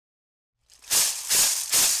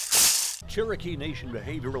Cherokee Nation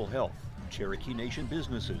Behavioral Health, Cherokee Nation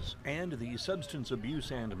Businesses, and the Substance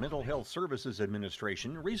Abuse and Mental Health Services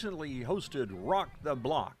Administration recently hosted Rock the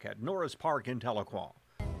Block at Norris Park in Tahlequah.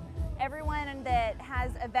 Everyone that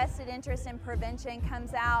has a vested interest in prevention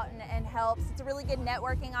comes out and helps. It's a really good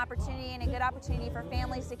networking opportunity and a good opportunity for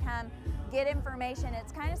families to come get information. It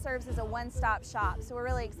kind of serves as a one-stop shop, so we're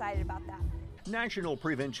really excited about that. National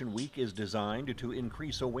Prevention Week is designed to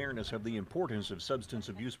increase awareness of the importance of substance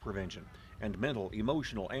abuse prevention and mental,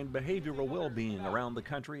 emotional, and behavioral well-being around the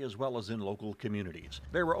country as well as in local communities.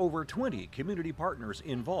 There were over 20 community partners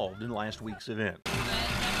involved in last week's event.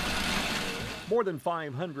 More than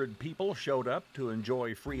 500 people showed up to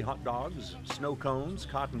enjoy free hot dogs, snow cones,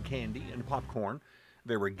 cotton candy, and popcorn.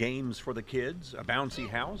 There were games for the kids, a bouncy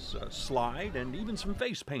house, a slide, and even some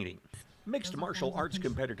face painting. Mixed martial arts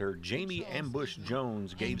competitor Jamie Ambush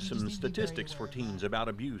Jones gave some statistics for teens about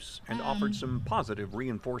abuse and offered some positive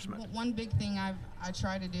reinforcement. One big thing I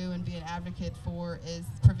try to do and be an advocate for is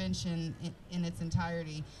prevention in its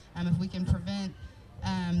entirety. If we can prevent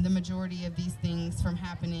the majority of these things from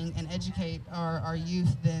happening and educate our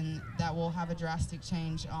youth, then that will have a drastic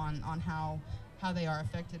change on how they are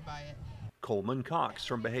affected by it. Coleman Cox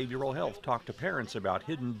from Behavioral Health talked to parents about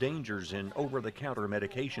hidden dangers in over-the-counter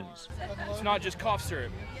medications. It's not just cough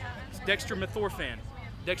syrup, it's dextromethorphan.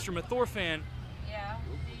 Dextromethorphan,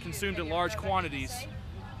 consumed in large quantities,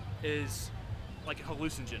 is like a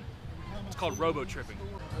hallucinogen. It's called robo-tripping.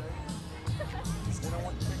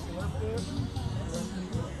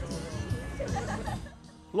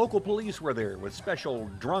 Local police were there with special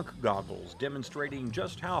drunk goggles demonstrating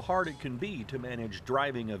just how hard it can be to manage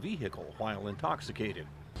driving a vehicle while intoxicated.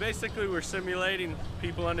 Basically, we're simulating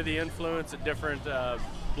people under the influence at different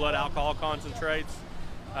blood alcohol concentrates.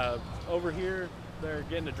 Over here, they're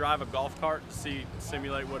getting to drive a golf cart to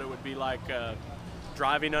simulate what it would be like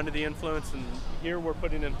driving under the influence. And here we're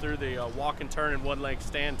putting them through the walk and turn and one leg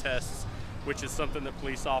stand tests, which is something that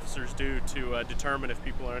police officers do to determine if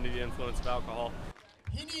people are under the influence of alcohol.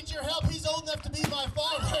 He needs your help. He's old enough to be my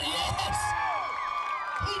father. Yes!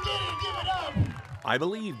 He did it. Give it up. I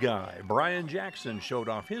Believe guy Brian Jackson showed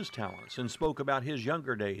off his talents and spoke about his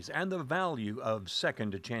younger days and the value of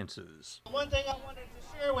second chances. One thing I wanted to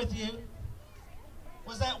share with you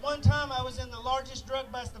was that one time I was in the largest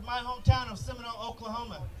drug bust of my hometown of Seminole,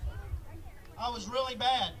 Oklahoma. I was really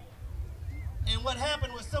bad. And what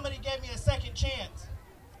happened was somebody gave me a second chance.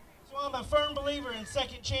 So I'm a firm believer in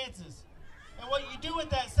second chances. And what you do with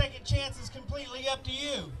that second chance is completely up to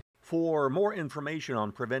you. For more information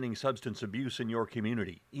on preventing substance abuse in your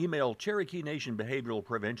community, email Cherokee Nation Behavioral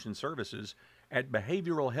Prevention Services at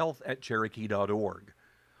behavioralhealth@cherokee.org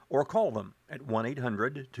or call them at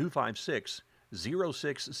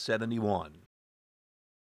 1-800-256-0671.